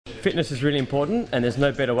Fitness is really important, and there's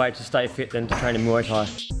no better way to stay fit than to train in Muay Thai.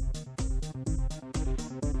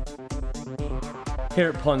 Here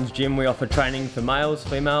at Ponds Gym we offer training for males,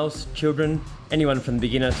 females, children, anyone from the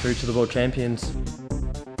beginner through to the world champions.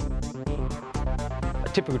 A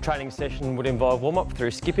typical training session would involve warm-up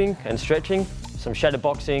through skipping and stretching, some shadow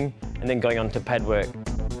boxing, and then going on to pad work.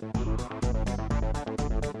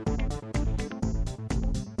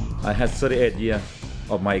 I had 38 years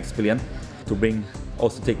of my experience to bring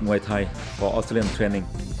authentic Muay Thai for Australian training.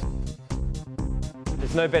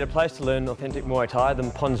 There's no better place to learn authentic Muay Thai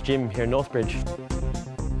than Ponds Gym here in Northbridge.